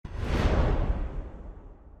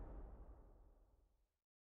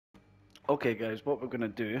Okay guys, what we're going to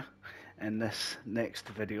do in this next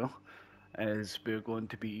video is we're going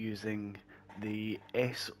to be using the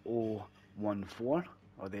So-14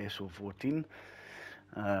 or the So-14.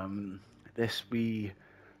 This wee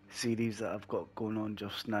series that I've got going on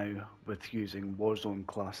just now with using Warzone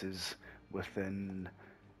classes within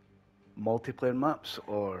multiplayer maps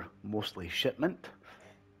or mostly shipment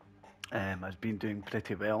has been doing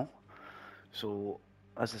pretty well. So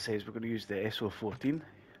as I says, we're going to use the So-14.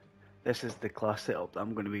 This is the class setup that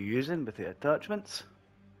I'm going to be using with the attachments.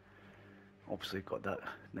 Obviously got that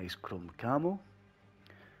nice chrome camo.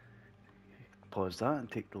 Pause that and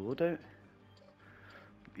take the loadout.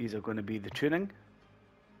 These are going to be the tuning.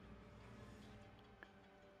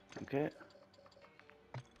 Okay.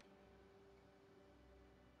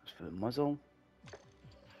 That's for the muzzle.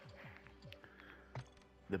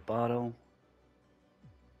 The barrel.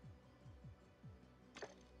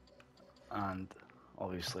 And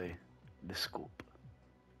obviously the scope.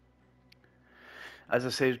 As I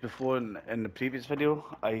said before in the previous video,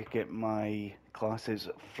 I get my classes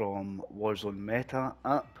from Warzone Meta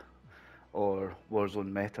app or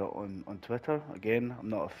Warzone Meta on Twitter. Again,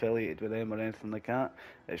 I'm not affiliated with them or anything like that.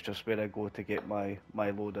 It's just where I go to get my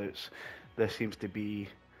loadouts. This seems to be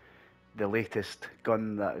the latest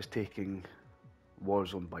gun that is taking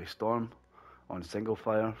Warzone by storm on single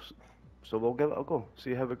fire. So we'll give it a go,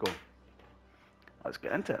 see how we go. Let's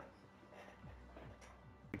get into it.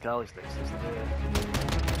 Cali sticks is maybe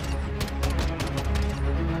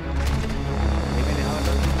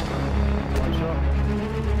harder. One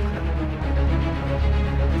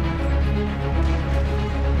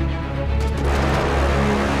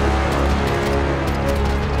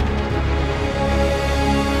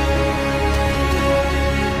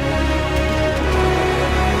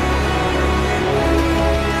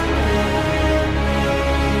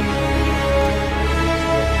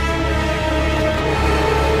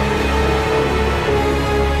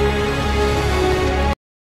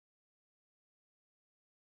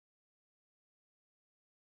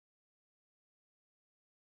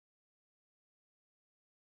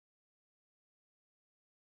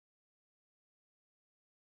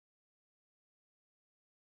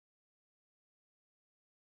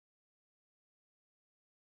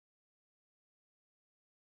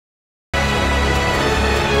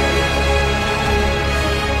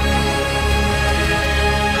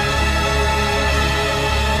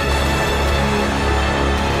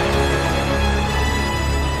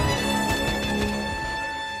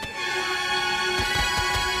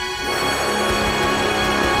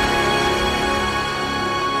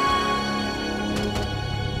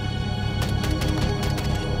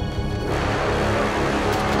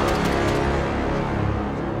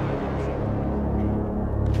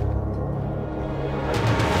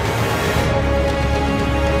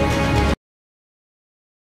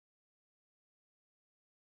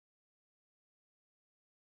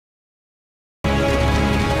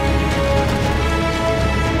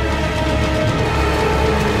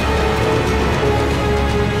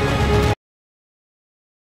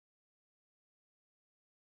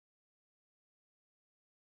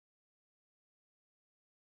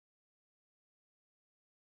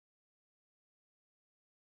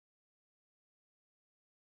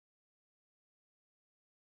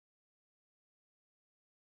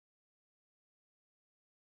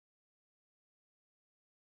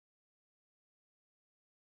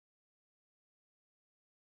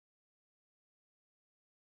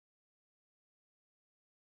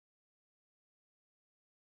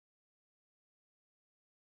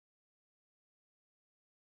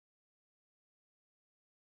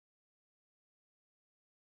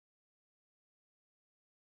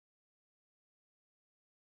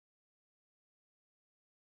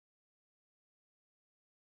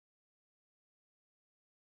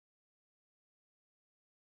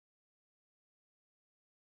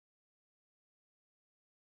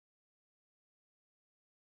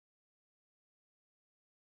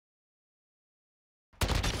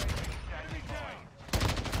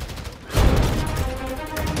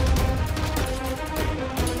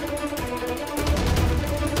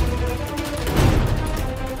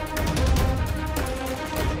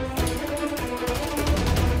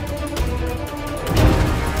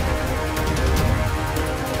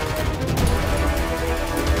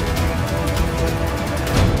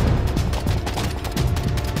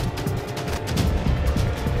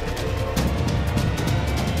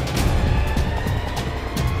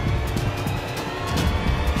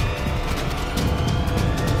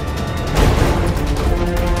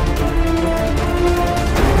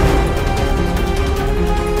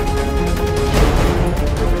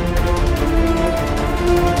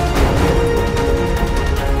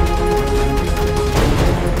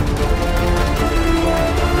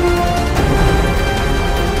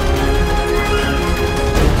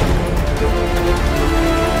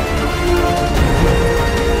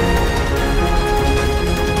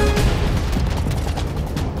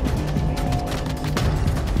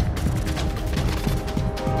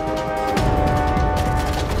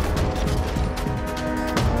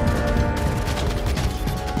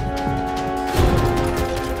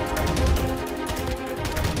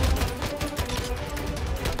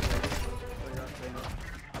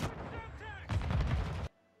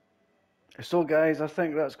So guys, I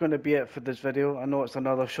think that's going to be it for this video. I know it's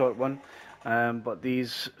another short one, but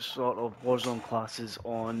these sort of Warzone classes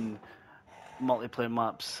on multiplayer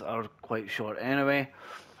maps are quite short anyway.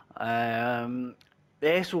 The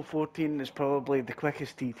So-14 is probably the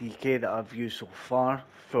quickest TTK that I've used so far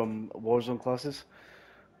from Warzone classes.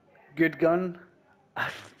 Good gun. I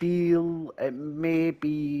feel it may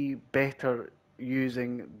be better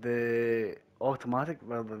using the automatic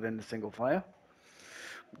rather than the single fire.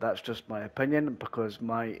 That's just my opinion because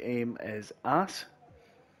my aim is ass.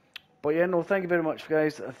 But yeah, no, thank you very much,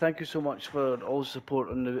 guys. Thank you so much for all the support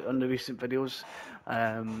on the recent videos,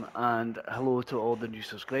 and hello to all the new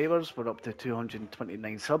subscribers. We're up to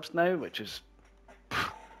 229 subs now, which is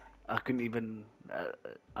I couldn't even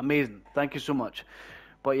amazing. Thank you so much.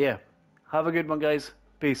 But yeah, have a good one, guys.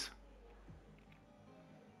 Peace.